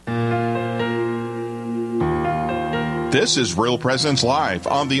This is Real Presence Live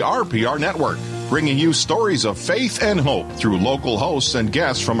on the RPR Network, bringing you stories of faith and hope through local hosts and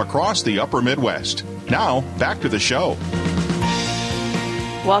guests from across the upper Midwest. Now, back to the show.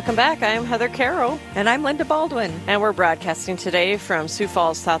 Welcome back. I'm Heather Carroll. And I'm Linda Baldwin. And we're broadcasting today from Sioux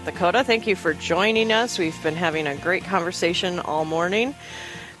Falls, South Dakota. Thank you for joining us. We've been having a great conversation all morning.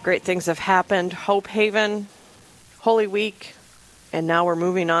 Great things have happened. Hope Haven, Holy Week, and now we're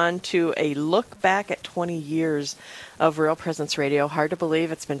moving on to a look back at 20 years of Real Presence Radio. Hard to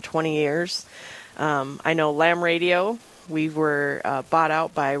believe it's been 20 years. I know Lamb Radio, we were bought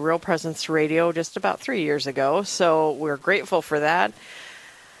out by Real Presence Radio just about 3 years ago, so we're grateful for that.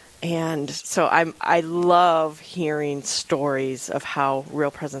 And so I love hearing stories of how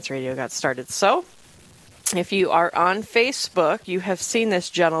Real Presence Radio got started. So if you are on Facebook, you have seen this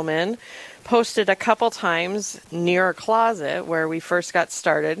gentleman posted a couple times near a closet where we first got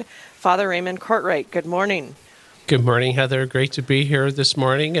started. Father Raymond Courtright, good morning. Good morning, Heather. Great to be here this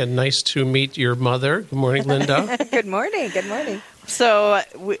morning, and nice to meet your mother. Good morning, Linda. Good morning. Good morning. So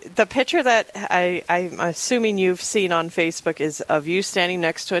the picture that I'm assuming you've seen on Facebook is of you standing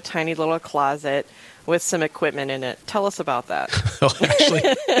next to a tiny little closet with some equipment in it. Tell us about that. Oh, actually,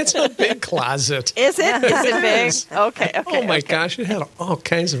 it's a big closet. Is it? Is it big? Okay. Oh, my gosh. It had all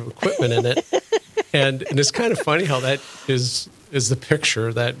kinds of equipment in it. And it's kind of funny how that is the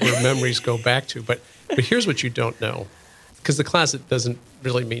picture that where memories go back to. But here's what you don't know, because the closet doesn't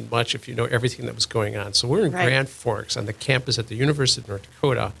really mean much if you know everything that was going on. So we're in Grand Forks on the campus at the University of North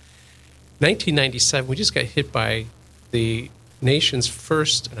Dakota. 1997, we just got hit by the nation's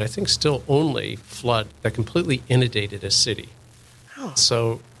first, and I think still only, flood that completely inundated a city. Oh.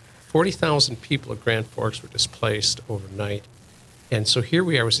 So 40,000 people at Grand Forks were displaced overnight. And so here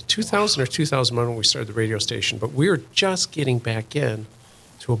we are. It was 2000 or 2001 when we started the radio station, but we were just getting back in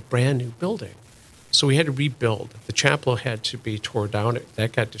to a brand new building. So we had to rebuild. The chapel had to be torn down.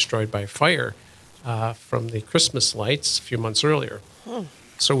 That got destroyed by fire from the Christmas lights a few months earlier. Hmm.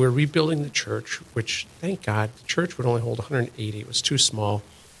 So we're rebuilding the church, which, thank God, the church would only hold 180. It was too small.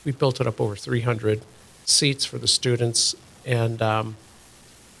 We built it up over 300 seats for the students. And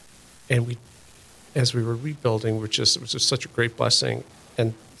we, as we were rebuilding, it was just such a great blessing.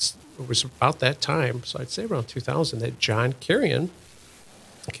 And it was about that time, so I'd say around 2000, that John Carrion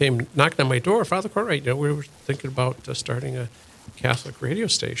came knocking on my door. Father Courtright, we were thinking about starting a Catholic radio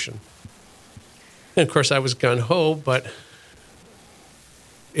station. And, of course, I was gung-ho, but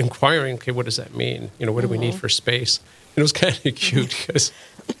inquiring, okay, what does that mean? What do we need for space? And it was kind of cute because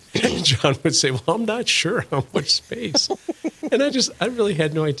John would say, well, I'm not sure how much space. And I really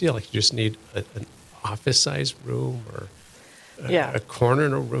had no idea. Like, you just need an office-sized room or a corner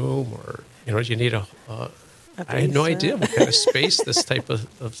in a room, or, you need I had no idea what kind of space this type of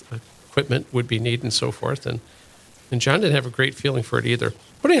equipment would be needed and so forth. And John didn't have a great feeling for it either.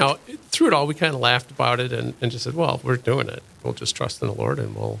 But anyhow, through it all, we kind of laughed about it and just said, well, we're doing it. We'll just trust in the Lord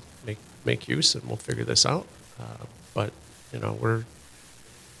and we'll make use and we'll figure this out. But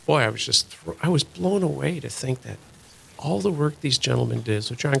I was blown away to think that all the work these gentlemen did.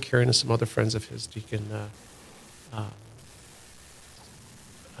 So John Carrion and some other friends of his, Deacon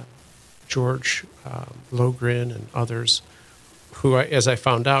George Logren and others, who, as I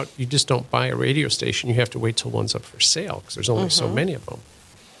found out, you just don't buy a radio station. You have to wait till one's up for sale because there's only so many of them.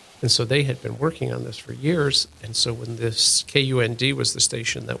 And so they had been working on this for years. And so when this KUND was the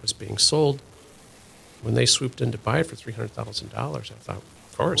station that was being sold, when they swooped in to buy it for $300,000, I thought,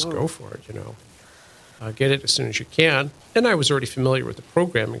 of course, go for it, get it as soon as you can. And I was already familiar with the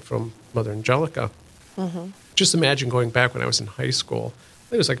programming from Mother Angelica. Mm-hmm. Just imagine going back when I was in high school.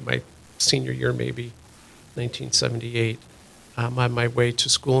 It was like my senior year, maybe 1978. I'm on my way to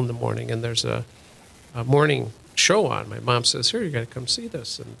school in the morning, and there's a morning show on. My mom says, here, you got to come see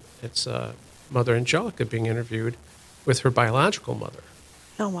this. And it's Mother Angelica being interviewed with her biological mother.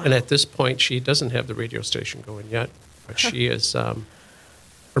 Oh, wow. And at this point, she doesn't have the radio station going yet, but she is, or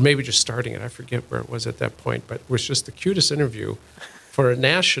maybe just starting it. I forget where it was at that point, but it was just the cutest interview for a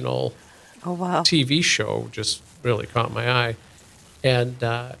national TV show. Just really caught my eye. And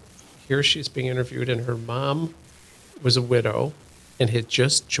here she's being interviewed, and her mom was a widow and had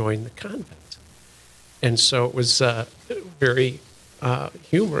just joined the convent. And so it was very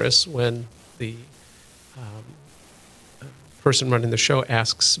humorous when the person running the show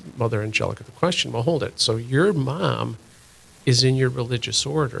asks Mother Angelica the question, well, hold it. So your mom is in your religious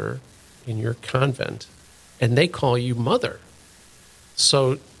order, in your convent, and they call you Mother.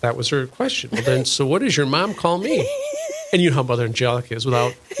 So that was her question. Well, then, so what does your mom call me? And you know how Mother Angelica is.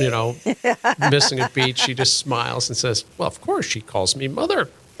 Without, missing a beat, she just smiles and says, well, of course she calls me Mother.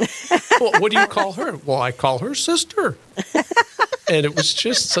 Well, what do you call her? Well, I call her sister. And it was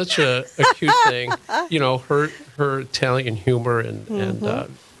just such a cute thing. You know, her Italian humor and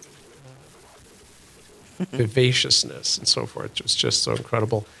vivaciousness and so forth was just so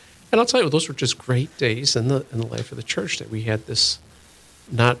incredible. And I'll tell you, those were just great days in the life of the church, that we had this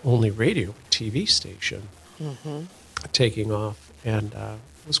not only radio, but TV station taking off. And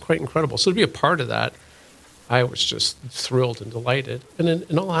it was quite incredible. So to be a part of that, I was just thrilled and delighted. And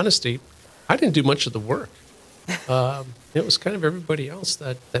in all honesty, I didn't do much of the work. It was kind of everybody else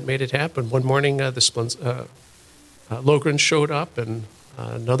that made it happen. One morning, Logren showed up, and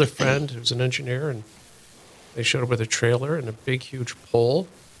another friend who's an engineer, and they showed up with a trailer and a big, huge pole,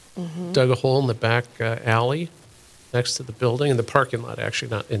 dug a hole in the back alley next to the building, in the parking lot, actually,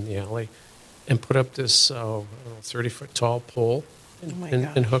 not in the alley, and put up this 30-foot tall pole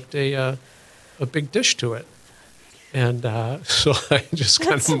and hooked a big dish to it. And so I just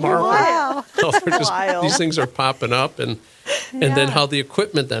kind of marveled how they're just, these things are popping up, and then how the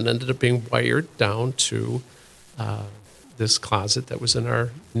equipment then ended up being wired down to this closet that was in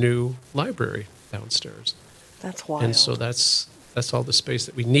our new library downstairs. That's wild. And so that's all the space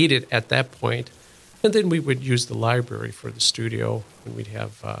that we needed at that point. And then we would use the library for the studio, and we'd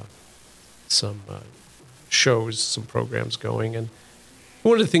have some shows, some programs going. And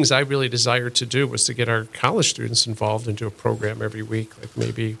one of the things I really desired to do was to get our college students involved into a program every week, like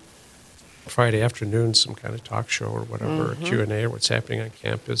maybe Friday afternoon, some kind of talk show or whatever, or Q&A, or what's happening on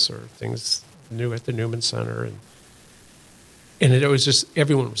campus, or things new at the Newman Center. And it was just,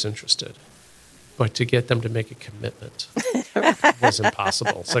 everyone was interested. But to get them to make a commitment was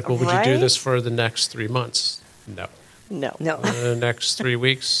impossible. It's like, well, would you do this for the next 3 months? No. The next 3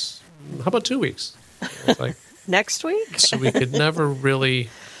 weeks? How about 2 weeks? It's like, next week? So we could never really,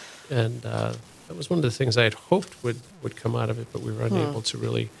 and that was one of the things I had hoped would come out of it, but we were unable to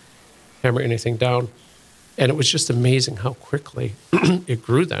really hammer anything down. And it was just amazing how quickly it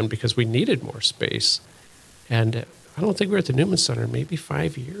grew then, because we needed more space. And I don't think we were at the Newman Center maybe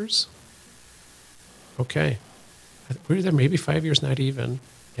 5 years. Okay. We were there maybe 5 years, not even.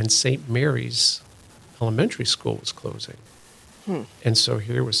 And St. Mary's Elementary School was closing. And so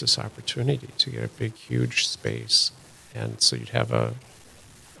here was this opportunity to get a big, huge space. And so you'd have a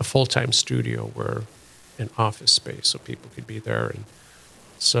full-time studio, where an office space, so people could be there. And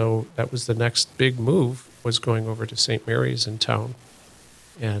so that was the next big move, was going over to St. Mary's in town.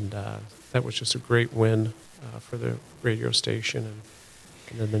 And that was just a great win for the radio station.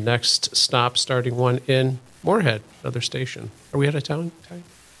 And then the next stop, starting one in Moorhead, another station. Are we out of town, Ty?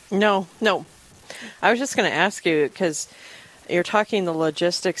 No. I was just going to ask you, because you're talking the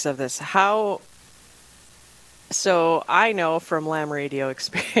logistics of this. So I know from Lamb Radio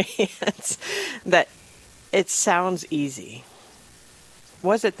experience that it sounds easy.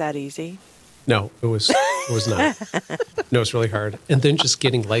 Was it that easy? No, it was not. No, it's really hard. And then just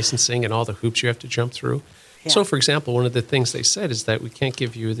getting licensing and all the hoops you have to jump through. Yeah. So, for example, one of the things they said is that we can't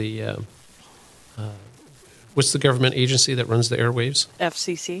give you the, what's the government agency that runs the airwaves?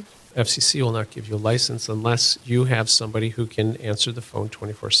 FCC. FCC will not give you a license unless you have somebody who can answer the phone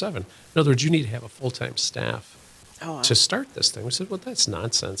 24/7. In other words, you need to have a full-time staff to start this thing. We said, well, that's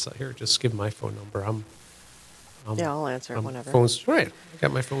nonsense. Here, just give my phone number. I'll answer it whenever. Right. I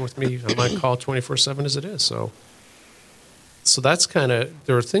got my phone with me. I'm on call 24/7 as it is. So that's kind of,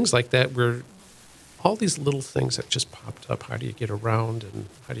 there are things like that where all these little things that just popped up. How do you get around, and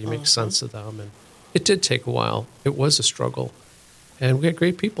how do you make sense of them? And it did take a while. It was a struggle. And we had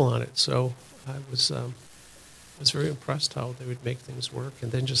great people on it. So I was very impressed how they would make things work.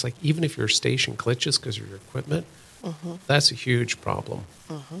 And then just like, even if your station glitches because of your equipment, that's a huge problem.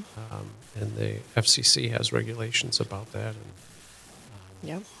 And the FCC has regulations about that.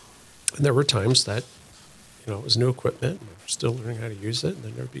 And there were times that, it was new equipment, and we're still learning how to use it, and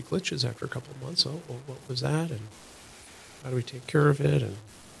then there would be glitches after a couple of months. Oh, well, what was that? And how do we take care of it?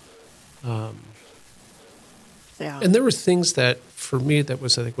 And there were things that, for me, that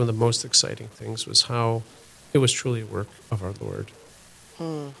was, I think, one of the most exciting things was how it was truly a work of our Lord.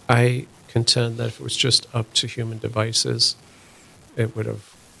 I contend that if it was just up to human devices, it would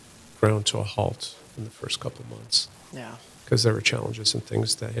have ground to a halt in the first couple of months. Yeah. Because there were challenges and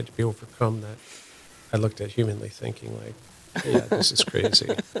things that had to be overcome that I looked at humanly thinking like, yeah, this is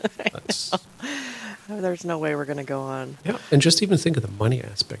crazy. There's no way we're going to go on. Yeah, and just even think of the money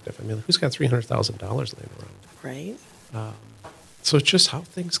aspect of it. I mean, who's got $300,000 laying around? Right. So it's just how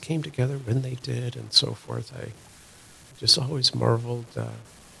things came together when they did and so forth. I just always marveled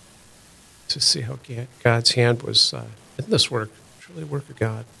to see how God's hand was in this work, truly a work of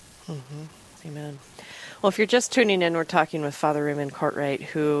God. Amen. Well, if you're just tuning in, we're talking with Father Raymond Courtright,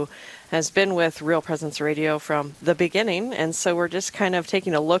 who has been with Real Presence Radio from the beginning. And so we're just kind of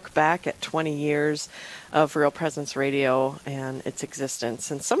taking a look back at 20 years of Real Presence Radio and its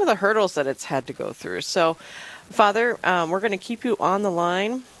existence and some of the hurdles that it's had to go through. So, Father, we're going to keep you on the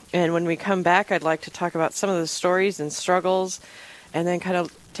line. And when we come back, I'd like to talk about some of the stories and struggles and then kind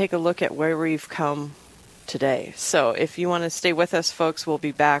of take a look at where we've come today. So if you want to stay with us, folks, we'll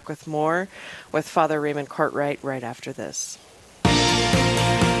be back with more with Father Raymond Courtright right after this.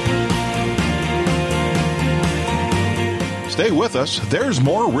 Stay with us. There's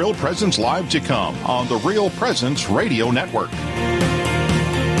more Real Presence Live to come on the Real Presence Radio Network.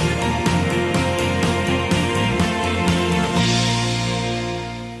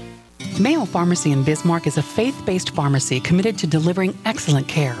 Mayo Pharmacy in Bismarck is a faith-based pharmacy committed to delivering excellent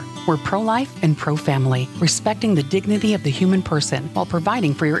care. We're pro-life and pro-family, respecting the dignity of the human person while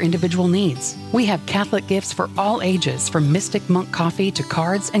providing for your individual needs. We have Catholic gifts for all ages, from Mystic Monk coffee to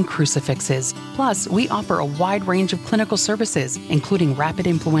cards and crucifixes. Plus, we offer a wide range of clinical services, including rapid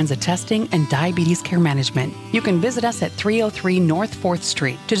influenza testing and diabetes care management. You can visit us at 303 North 4th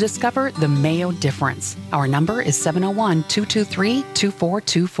Street to discover the Mayo difference. Our number is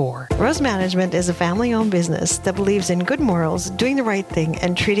 701-223-2424. Rose Management is a family-owned business that believes in good morals, doing the right thing,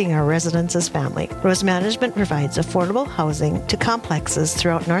 and treating our residents as family. Rose Management provides affordable housing to complexes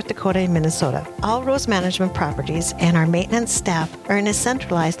throughout North Dakota and Minnesota. All Rose Management properties and our maintenance staff are in a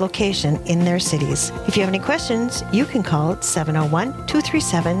centralized location in their cities. If you have any questions, you can call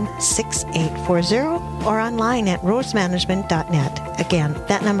 701-237-6840 or online at rosemanagement.net. Again,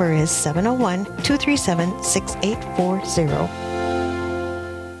 that number is 701-237-6840.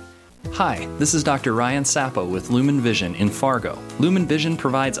 Hi, this is Dr. Ryan Sappo with Lumen Vision in Fargo. Lumen Vision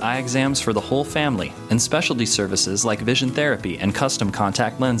provides eye exams for the whole family and specialty services like vision therapy and custom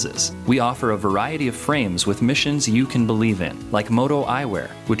contact lenses. We offer a variety of frames with missions you can believe in, like Moto Eyewear,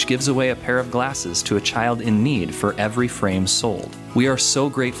 which gives away a pair of glasses to a child in need for every frame sold. We are so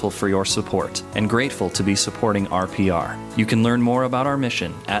grateful for your support and grateful to be supporting RPR. You can learn more about our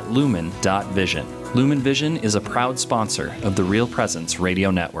mission at lumen.vision. Lumen Vision is a proud sponsor of the Real Presence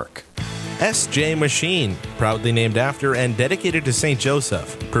Radio Network. SJ Machine, proudly named after and dedicated to St.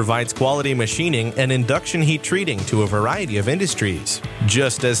 Joseph, provides quality machining and induction heat treating to a variety of industries.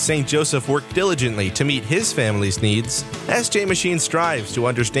 Just as St. Joseph worked diligently to meet his family's needs, SJ Machine strives to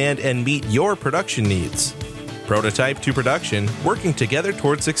understand and meet your production needs. Prototype to production, working together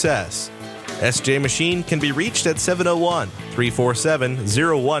toward success. SJ Machine can be reached at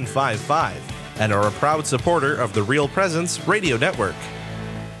 701-347-0155 and are a proud supporter of the Real Presence Radio Network.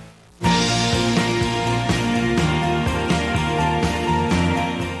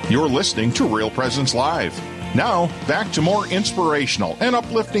 You're listening to Real Presence Live. Now, back to more inspirational and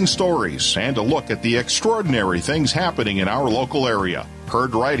uplifting stories and a look at the extraordinary things happening in our local area.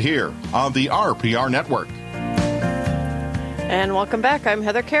 Heard right here on the RPR Network. And welcome back. I'm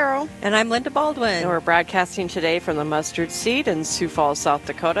Heather Carroll. And I'm Linda Baldwin. And we're broadcasting today from the Mustard Seed in Sioux Falls, South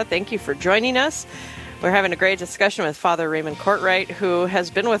Dakota. Thank you for joining us. We're having a great discussion with Father Raymond Courtright, who has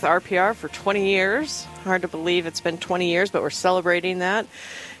been with RPR for 20 years. Hard to believe it's been 20 years, but we're celebrating that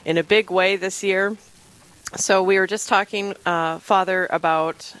in a big way this year. So we were just talking, Father,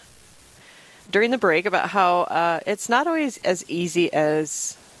 about, during the break, about how it's not always as easy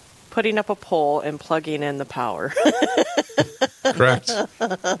as putting up a pole and plugging in the power. Correct.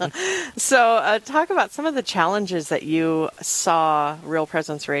 So talk about some of the challenges that you saw Real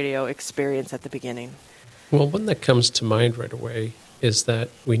Presence Radio experience at the beginning. Well, one that comes to mind right away is that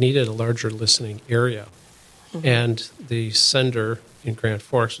we needed a larger listening area. Mm-hmm. And the sender in Grand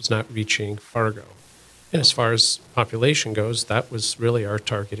Forks was not reaching Fargo. And as far as population goes, that was really our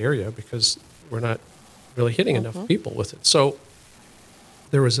target area because we're not really hitting enough people with it. So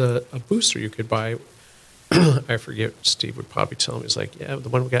there was a booster you could buy. I forget, Steve would probably tell me, he's like, yeah, the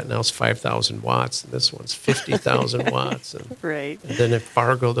one we got now is 5,000 watts, and this one's 50,000 watts. And, right. And then at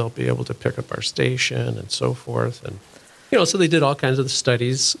Fargo, they'll be able to pick up our station and so forth. And, so they did all kinds of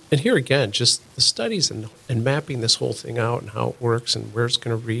studies. And here again, just the studies and mapping this whole thing out and how it works and where it's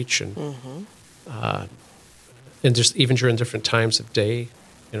going to reach. And, and just even during different times of day,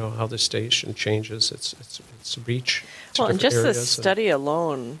 how the station changes its reach to and just areas. the study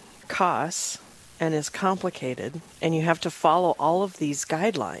alone costs and is complicated, and you have to follow all of these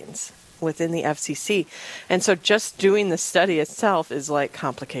guidelines within the FCC. And so just doing the study itself is like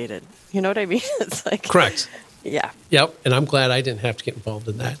complicated. You know what I mean? It's like correct. Yeah. Yep. And I'm glad I didn't have to get involved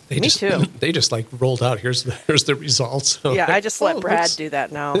in that. Me too. They just like rolled out. Here's the results. So yeah, I just let Brad do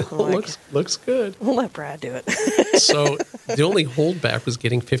that now. Looks good. We'll let Brad do it. So the only holdback was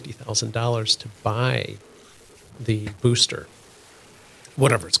getting $50,000 to buy the booster,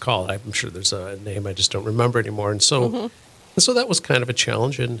 whatever it's called. I'm sure there's a name, I just don't remember anymore. And so, and so that was kind of a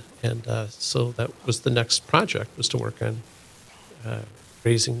challenge, and so that was the next project, was to work on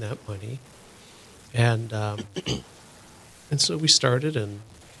raising that money, and so we started, and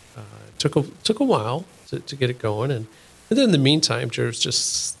it took a while to get it going, and then in the meantime, there's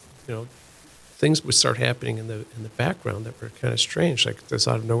just things would start happening in the background that were kind of strange. Like, this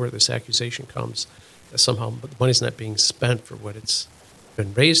out of nowhere, this accusation comes that somehow the money's not being spent for what it's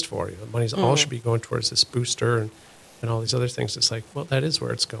been raised for. The money's all should be going towards this booster and all these other things. It's like, well, that is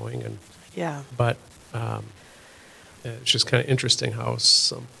where it's going, and but it's just kind of interesting how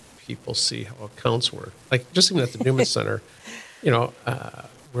some people see how accounts work. Like, just even at the Newman Center,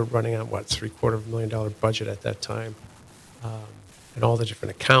 we're running on $750,000 budget at that time, and all the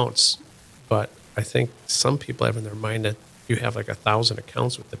different accounts. But I think some people have in their mind that you have like 1,000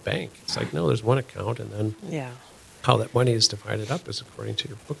 accounts with the bank. It's like, no, there's one account, and then how that money is divided up is according to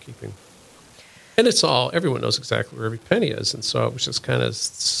your bookkeeping. And it's everyone knows exactly where every penny is. And so I was just kind of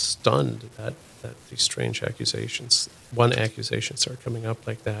stunned that these strange accusations, one accusation started coming up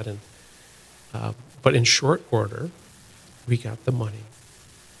like that. And but in short order, we got the money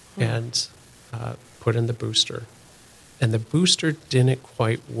and put in the booster. And the booster didn't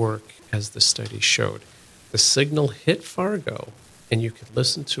quite work as the study showed. The signal hit Fargo, and you could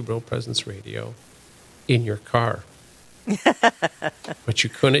listen to Real Presence Radio in your car. But you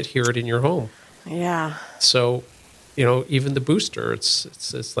couldn't hear it in your home. Yeah. So, even the booster,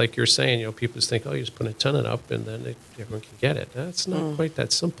 it's like you're saying, people just think, oh, you just put an antenna up and then everyone can get it. That's not quite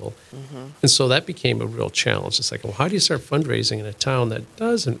that simple. And so that became a real challenge. It's like, well, how do you start fundraising in a town that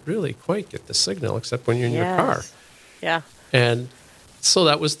doesn't really quite get the signal except when you're in your car? Yeah. And so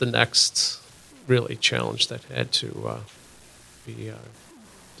that was the next really challenge that had to be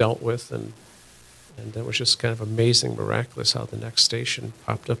dealt with. And it was just kind of amazing, miraculous how the next station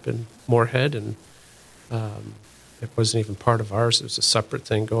popped up in Moorhead, and it wasn't even part of ours. It was a separate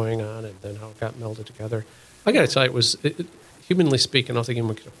thing going on, and then how it got melded together. I got to tell you, humanly speaking, I don't think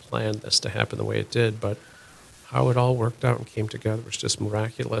anyone could have planned this to happen the way it did, but how it all worked out and came together was just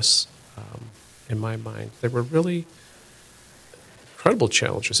miraculous in my mind. They were really incredible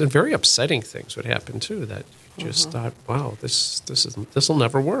challenges, and very upsetting things would happen too, that you just thought, wow, this will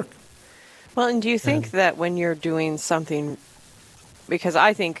never work. Well, and do you think that when you're doing something, because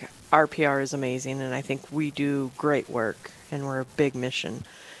I think RPR is amazing, and I think we do great work, and we're a big mission,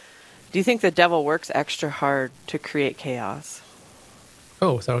 do you think the devil works extra hard to create chaos?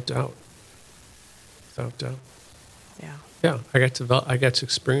 Oh, without doubt. Without doubt. Yeah. Yeah, I got to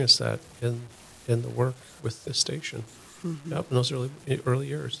experience that in the work with the station. Yep, in those early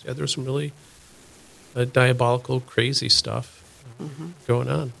years. Yeah, there was some really diabolical, crazy stuff going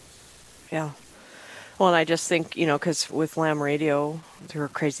on. Yeah. Well, and I just think, because with Lamb Radio, there were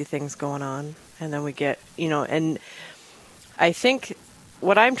crazy things going on. And then we get, and I think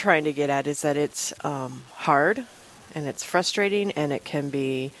what I'm trying to get at is that it's hard, and it's frustrating, and it can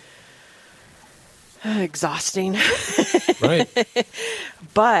be exhausting. Right.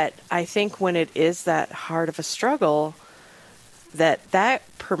 But I think when it is that hard of a struggle, that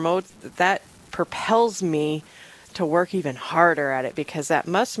propels me to work even harder at it, because that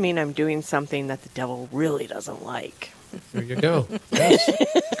must mean I'm doing something that the devil really doesn't like. There you go. Yes.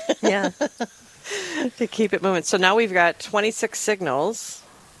 Yeah. To keep it moving. So now we've got 26 signals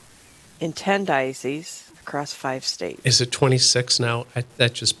in 10 dioceses across 5 states. Is it 26 now?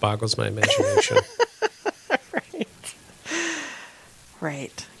 That just boggles my imagination.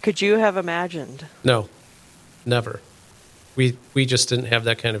 Right. Could you have imagined? No, never. We just didn't have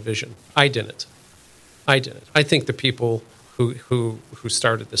that kind of vision. I didn't. I think the people who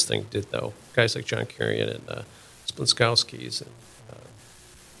started this thing did, though. Guys like John Carrion and Splinskowskis and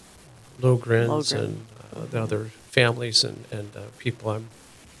Logrins and the other families and people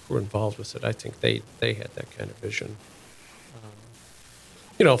who were involved with it. I think they had that kind of vision.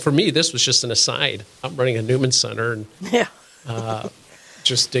 For me, this was just an aside. I'm running a Newman Center and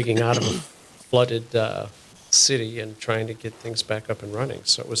just digging out of a flooded city and trying to get things back up and running.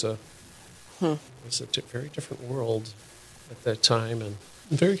 So it was a very different world at that time, and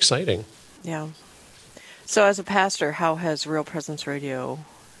very exciting. Yeah. So as a pastor, how has Real Presence Radio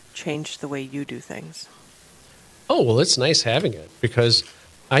changed the way you do things? Oh, well, it's nice having it, because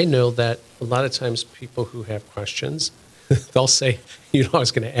I know that a lot of times people who have questions, they'll say, I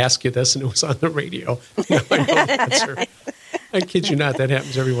was going to ask you this, and it was on the radio. I know the answer. I kid you not, that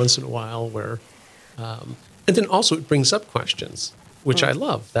happens every once in a while where... and then also it brings up questions, which I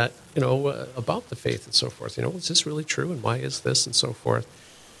love, that, about the faith and so forth. Is this really true, and why is this, and so forth.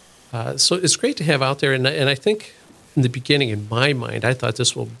 So it's great to have out there, and I think in the beginning, in my mind, I thought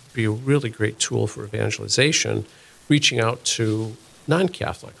this will be a really great tool for evangelization, reaching out to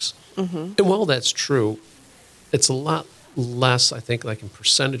non-Catholics. And while that's true, it's a lot less, I think, like in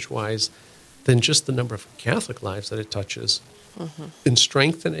percentage-wise, than just the number of Catholic lives that it touches in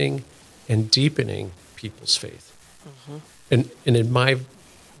strengthening and deepening people's faith. And in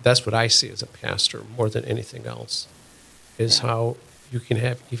that's what I see as a pastor more than anything else, is how you can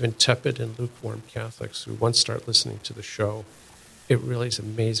have even tepid and lukewarm Catholics who once start listening to the show. It really is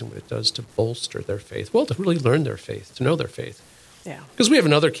amazing what it does to bolster their faith. Well, to really learn their faith, to know their faith. Yeah. Because we have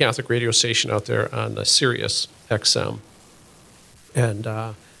another Catholic radio station out there on Sirius XM, and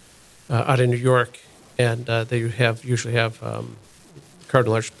out in New York, and they usually have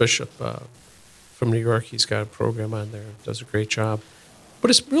Cardinal Archbishop from New York. He's got a program on there, does a great job. But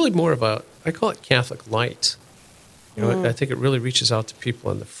it's really more of I call it Catholic light. You know, I think it really reaches out to people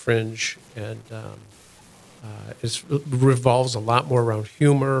on the fringe, and it revolves a lot more around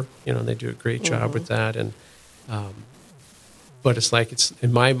humor. You know, and they do a great job with that. And but it's like, it's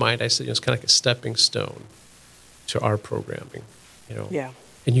in my mind, I say, it's kind of like a stepping stone to our programming. You know,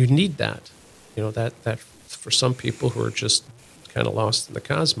 and you need that. You know, that for some people who are just kind of lost in the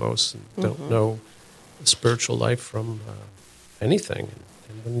cosmos and don't know the spiritual life from anything,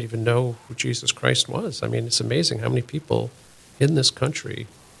 and wouldn't even know who Jesus Christ was. I mean, it's amazing how many people in this country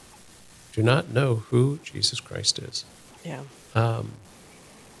do not know who Jesus Christ is. Yeah.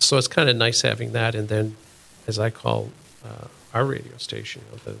 So it's kind of nice having that, and then, as I call our radio station,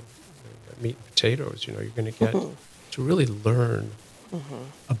 you know, the meat and potatoes. You know, you're going to get to really learn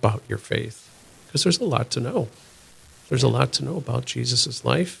about your faith, because there's a lot to know. There's a lot to know about Jesus'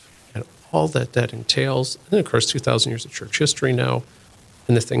 life and all that entails. And then, of course, 2,000 years of church history now,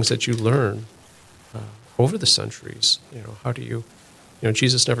 and the things that you learn over the centuries. You know, how do you know,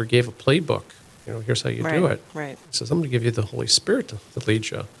 Jesus never gave a playbook. You know, here's how you do it. Right. He says, I'm going to give you the Holy Spirit to lead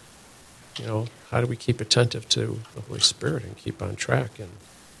you. You know, how do we keep attentive to the Holy Spirit and keep on track? And,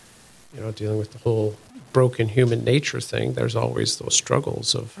 you know, dealing with the whole broken human nature thing, there's always those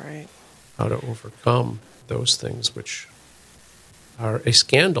struggles of how to overcome those things, which are a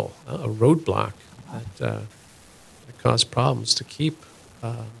scandal, a roadblock that cause problems to keep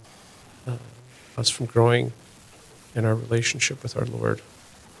us from growing in our relationship with our Lord.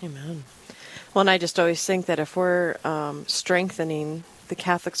 Amen. Well, and I just always think that if we're strengthening the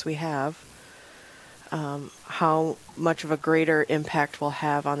Catholics we have, how much of a greater impact we'll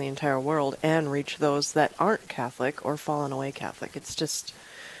have on the entire world and reach those that aren't Catholic or fallen away Catholic. It's just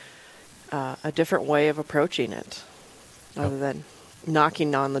a different way of approaching it, other than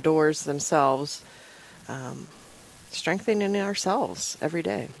knocking on the doors themselves, strengthening ourselves every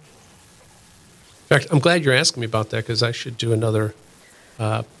day. In fact, I'm glad you're asking me about that, because I should do another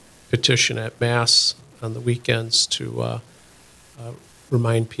petition at Mass on the weekends to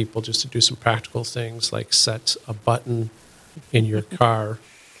remind people just to do some practical things, like set a button in your car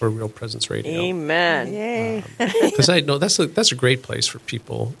for Real Presence Radio. Amen. Yay. Because I know that's a great place for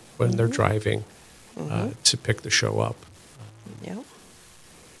people when they're driving to pick the show up. Yep.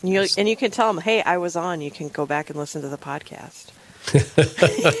 And you can tell them, hey, I was on. You can go back and listen to the podcast.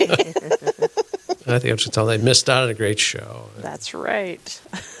 I think I should tell them they missed out on a great show. That's right.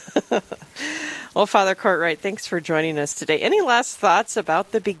 Well, Father Courtwright, thanks for joining us today. Any last thoughts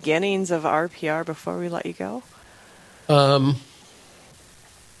about the beginnings of RPR before we let you go?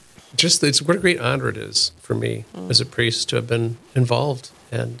 Just what a great honor it is for me as a priest to have been involved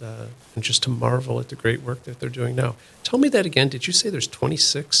and just to marvel at the great work that they're doing now. Tell me that again. Did you say there's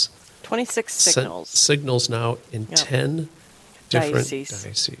 26? 26 signals. Signals now in 10 different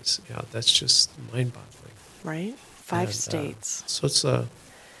dioceses. Yeah, that's just mind-boggling. Right? 5 states. So it's a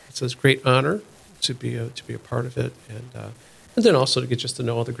great honor to be a part of it, and then also to get just to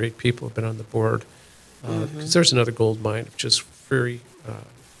know all the great people who have been on the board. Because there's another gold mine of just very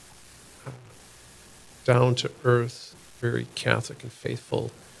down to earth, very Catholic and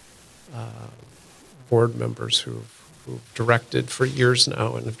faithful board members who've directed for years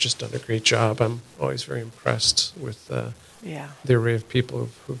now and have just done a great job. I'm always very impressed with the array of people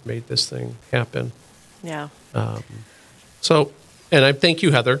who've made this thing happen. Yeah. And I thank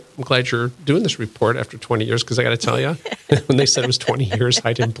you, Heather. I'm glad you're doing this report after 20 years, because I got to tell you, when they said it was 20 years,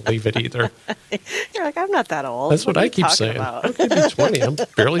 I didn't believe it either. You're like, I'm not that old. That's what I keep saying. About? How could I be 20? I'm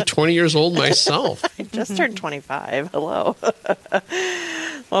barely 20 years old myself. I just turned 25. Hello.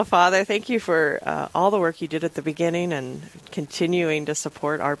 Well, Father, thank you for all the work you did at the beginning and continuing to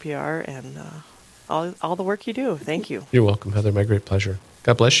support RPR and all the work you do. Thank you. You're welcome, Heather. My great pleasure.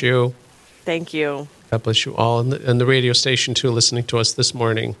 God bless you. Thank you. God bless you all, and the radio station, too, listening to us this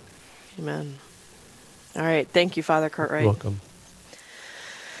morning. Amen. All right. Thank you, Father Cartwright. You're welcome.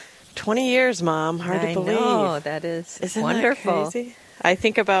 20 years, Mom. Hard to believe. know, that is Isn't wonderful. that crazy? I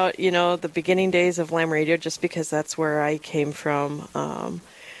think about, the beginning days of Lamb Radio just because that's where I came from.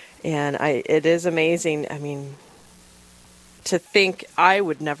 And it is amazing. I mean, to think I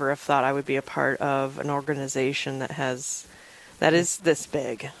would never have thought I would be a part of an organization that is this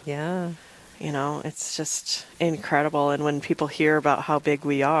big. Yeah. It's just incredible. And when people hear about how big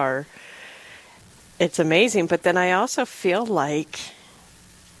we are, it's amazing. But then I also feel like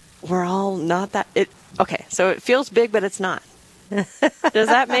we're all not that. Okay, so it feels big, but it's not. Does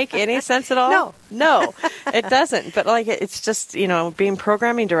that make any sense at all? No, it doesn't. But it's just, being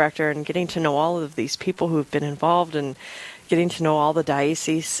programming director and getting to know all of these people who've been involved and getting to know all the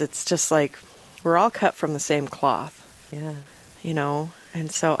diocese, it's just like we're all cut from the same cloth. Yeah. And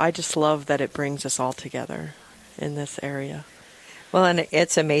so I just love that it brings us all together in this area. Well, and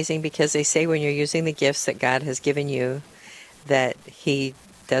it's amazing because they say when you're using the gifts that God has given you, that He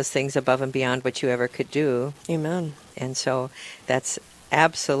does things above and beyond what you ever could do. Amen. And so that's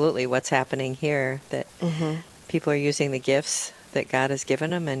absolutely what's happening here, that people are using the gifts that God has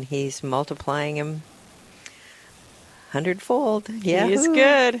given them, and He's multiplying them 100-fold. Yeah, He is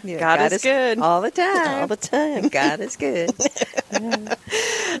good. Yeah, God is good. All the time. All the time. God is good.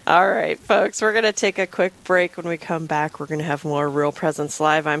 All right, folks, we're going to take a quick break. When we come back, we're going to have more Real Presence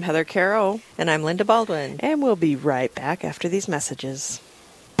Live. I'm Heather Caro. And I'm Linda Baldwin. And we'll be right back after these messages.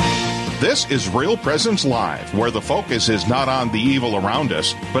 This is Real Presence Live, where the focus is not on the evil around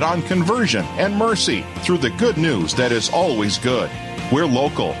us, but on conversion and mercy through the good news that is always good. We're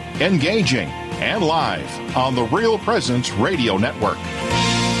local, engaging, and live on the Real Presence Radio Network.